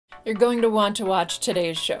You're going to want to watch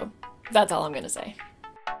today's show. That's all I'm going to say.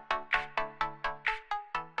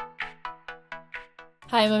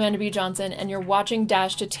 Hi, I'm Amanda B. Johnson, and you're watching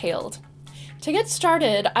Dash Detailed. To get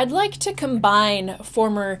started, I'd like to combine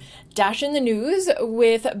former Dash in the News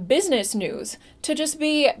with business news to just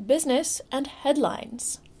be business and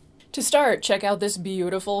headlines. To start, check out this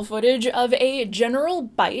beautiful footage of a General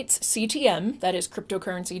Bytes CTM, that is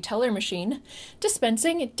cryptocurrency teller machine,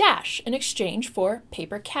 dispensing Dash in exchange for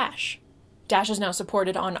paper cash. Dash is now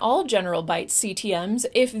supported on all General Bytes CTMs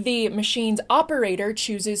if the machine's operator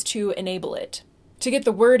chooses to enable it. To get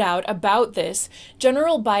the word out about this,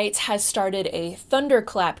 General Bytes has started a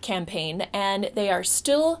thunderclap campaign, and they are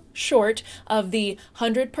still short of the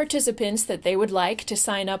 100 participants that they would like to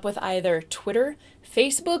sign up with either Twitter,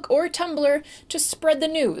 Facebook, or Tumblr to spread the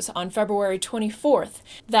news on February 24th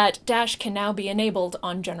that Dash can now be enabled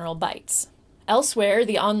on General Bytes. Elsewhere,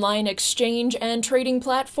 the online exchange and trading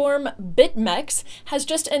platform BitMEX has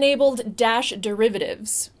just enabled Dash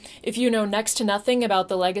derivatives. If you know next to nothing about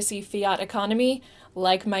the legacy fiat economy,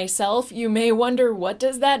 like myself, you may wonder, what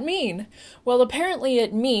does that mean? Well, apparently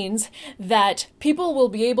it means that people will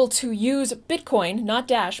be able to use Bitcoin, not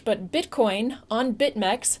Dash, but Bitcoin on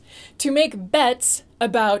BitMEX to make bets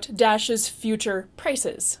about Dash's future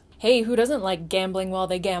prices. Hey, who doesn't like gambling while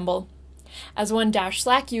they gamble? As one Dash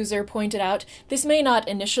Slack user pointed out, this may not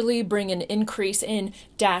initially bring an increase in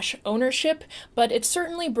Dash ownership, but it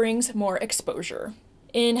certainly brings more exposure.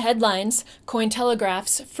 In headlines,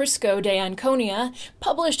 Cointelegraph's Frisco de Anconia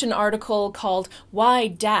published an article called "Why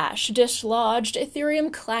Dash Dislodged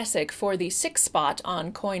Ethereum Classic for the 6th spot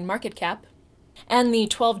on CoinMarketCap." And the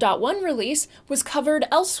 12.1 release was covered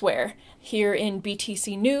elsewhere, here in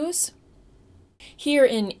BTC News, here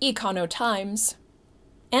in Econo Times,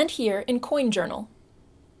 and here in CoinJournal.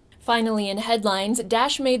 Finally, in headlines,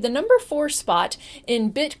 Dash made the number 4 spot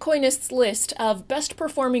in Bitcoinist's list of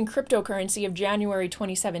best-performing cryptocurrency of January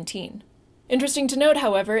 2017. Interesting to note,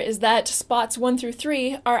 however, is that spots 1 through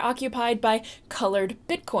 3 are occupied by colored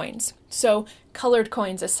Bitcoins. So, colored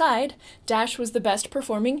coins aside, Dash was the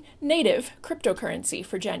best-performing native cryptocurrency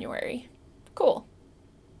for January. Cool.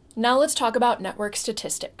 Now let's talk about network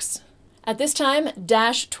statistics. At this time,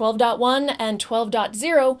 Dash 12.1 and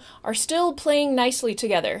 12.0 are still playing nicely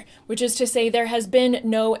together, which is to say there has been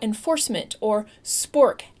no enforcement or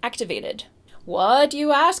Spork activated. What,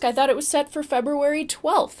 you ask? I thought it was set for February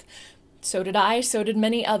 12th. So did I, so did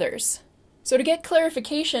many others. So to get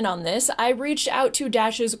clarification on this, I reached out to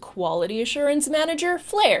Dash's quality assurance manager,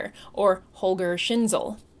 Flair, or Holger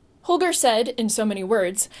Schinzel. Holger said, in so many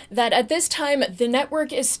words, that at this time the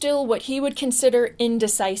network is still what he would consider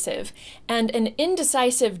indecisive, and an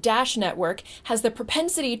indecisive Dash network has the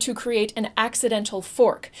propensity to create an accidental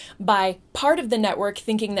fork by part of the network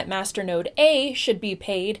thinking that Masternode A should be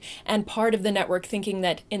paid, and part of the network thinking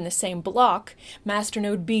that in the same block,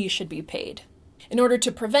 Masternode B should be paid. In order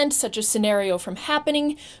to prevent such a scenario from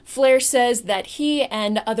happening, Flair says that he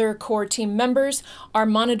and other core team members are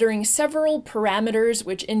monitoring several parameters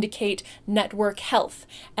which indicate network health,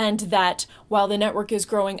 and that while the network is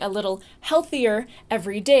growing a little healthier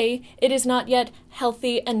every day, it is not yet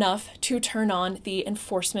healthy enough to turn on the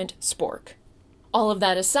enforcement Spork. All of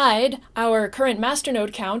that aside, our current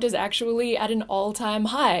Masternode count is actually at an all-time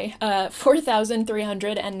high,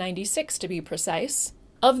 4,396 to be precise.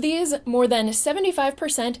 Of these, more than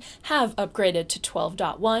 75% have upgraded to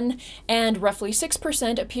 12.1, and roughly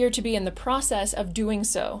 6% appear to be in the process of doing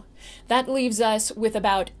so. That leaves us with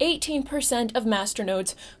about 18% of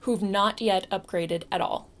masternodes who've not yet upgraded at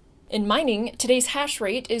all. In mining, today's hash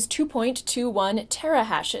rate is 2.21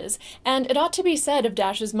 terahashes, and it ought to be said of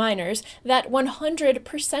Dash's miners that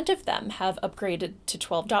 100% of them have upgraded to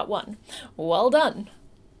 12.1. Well done!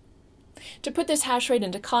 To put this hash rate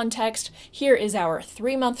into context, here is our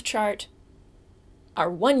 3-month chart,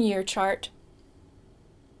 our 1-year chart,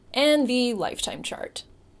 and the lifetime chart.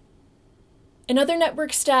 In other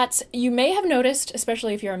network stats, you may have noticed,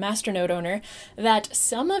 especially if you're a Masternode owner, that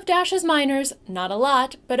some of Dash's miners, not a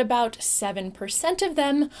lot, but about 7% of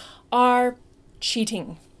them, are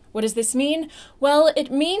cheating. What does this mean? Well,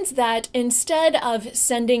 it means that instead of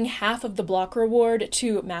sending half of the block reward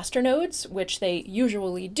to masternodes, which they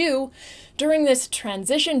usually do, during this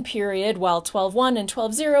transition period while 12.1 and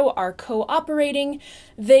 12.0 are cooperating,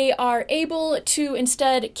 they are able to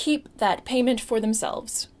instead keep that payment for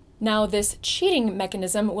themselves. Now, this cheating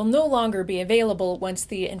mechanism will no longer be available once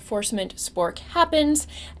the enforcement Spork happens,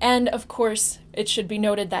 and of course, it should be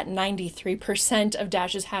noted that 93% of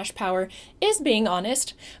Dash's hash power is being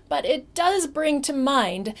honest, but it does bring to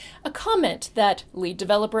mind a comment that lead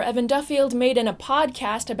developer Evan Duffield made in a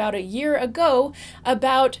podcast about a year ago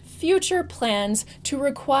about future plans to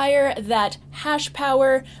require that hash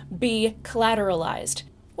power be collateralized.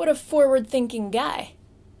 What a forward-thinking guy.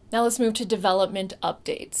 Now let's move to development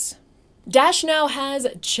updates. Dash now has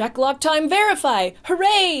check lock time verify!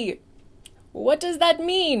 Hooray! What does that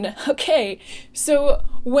mean? Okay, so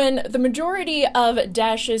when the majority of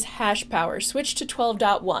Dash's hash power switched to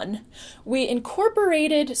 12.1, we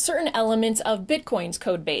incorporated certain elements of Bitcoin's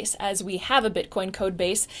codebase, as we have a Bitcoin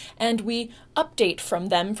codebase, and we update from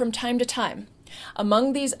them from time to time.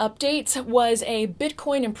 Among these updates was a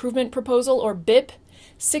Bitcoin Improvement Proposal, or BIP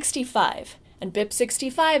 65. And BIP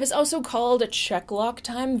 65 is also called check lock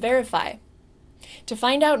time verify. To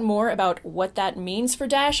find out more about what that means for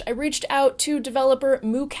Dash, I reached out to developer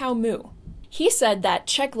Moo. He said that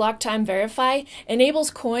check lock time verify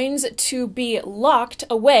enables coins to be locked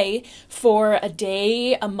away for a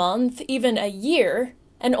day, a month, even a year,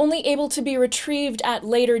 and only able to be retrieved at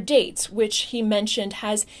later dates, which he mentioned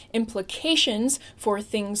has implications for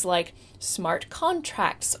things like smart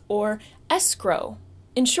contracts or escrow.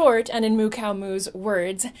 In short, and in Moo's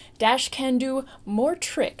words, Dash can do more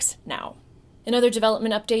tricks now. In other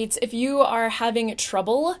development updates, if you are having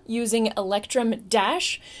trouble using Electrum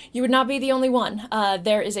Dash, you would not be the only one.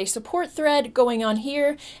 There is a support thread going on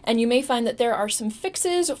here, and you may find that there are some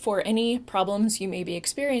fixes for any problems you may be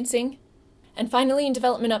experiencing. And finally, in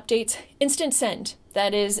development updates, Instant Send,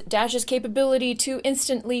 that is, Dash's capability to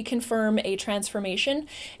instantly confirm a transformation,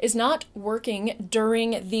 is not working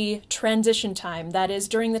during the transition time. That is,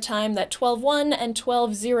 during the time that 12.1 and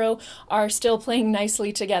 12.0 are still playing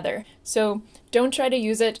nicely together. So don't try to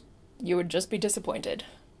use it, you would just be disappointed.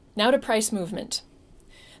 Now to price movement.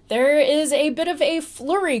 There is a bit of a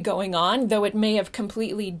flurry going on, though it may have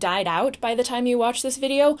completely died out by the time you watch this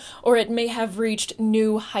video, or it may have reached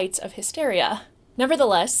new heights of hysteria.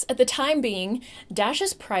 Nevertheless, at the time being,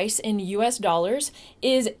 Dash's price in US dollars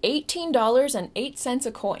is $18.08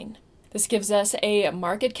 a coin. This gives us a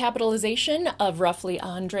market capitalization of roughly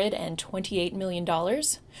 $128 million,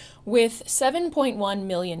 with 7.1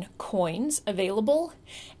 million coins available,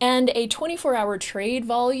 and a 24-hour trade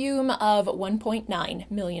volume of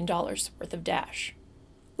 $1.9 million worth of Dash.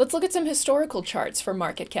 Let's look at some historical charts for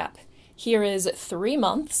market cap. Here is 3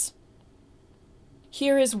 months,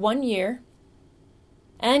 here is 1 year,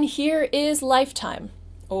 and here is lifetime,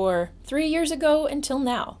 or 3 years ago until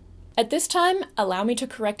now. At this time, allow me to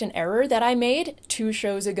correct an error that I made 2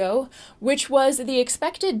 shows ago, which was the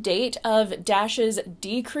expected date of Dash's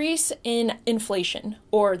decrease in inflation,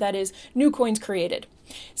 or that is, new coins created.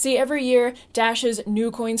 See, every year, Dash's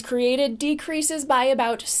new coins created decreases by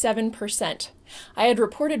about 7%. I had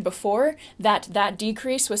reported before that that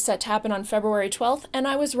decrease was set to happen on February 12th, and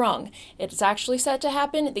I was wrong. It's actually set to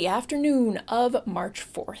happen the afternoon of March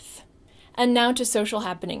 4th. And now to social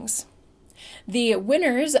happenings. The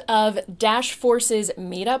winners of Dash Force's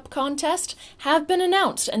meetup contest have been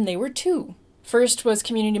announced, and they were 2. First was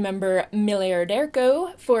community member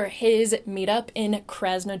Miliarderko for his meetup in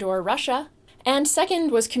Krasnodar, Russia, and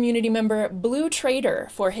second was community member Blue Trader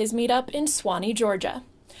for his meetup in Swanee, Georgia.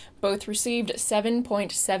 Both received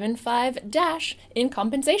 7.75 Dash in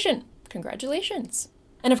compensation. Congratulations.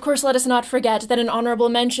 And of course, let us not forget that an honorable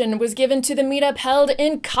mention was given to the meetup held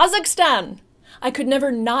in Kazakhstan. I could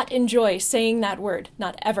never not enjoy saying that word,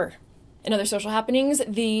 not ever. In other social happenings,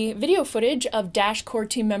 the video footage of Dash core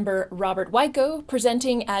team member Robert Wyko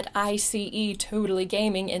presenting at ICE Totally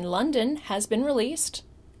Gaming in London has been released.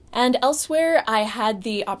 And elsewhere, I had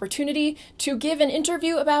the opportunity to give an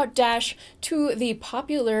interview about Dash to the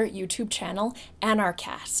popular YouTube channel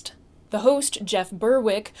Anarchast. The host, Jeff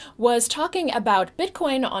Berwick, was talking about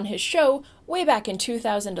Bitcoin on his show way back in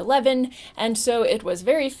 2011, and so it was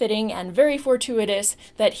very fitting and very fortuitous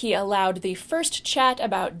that he allowed the first chat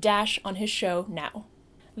about Dash on his show now.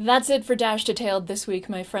 That's it for Dash Detailed this week,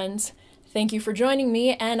 my friends. Thank you for joining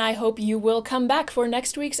me, and I hope you will come back for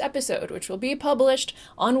next week's episode, which will be published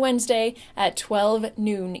on Wednesday at 12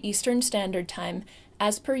 noon Eastern Standard Time,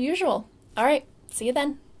 as per usual. All right, see you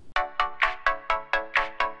then.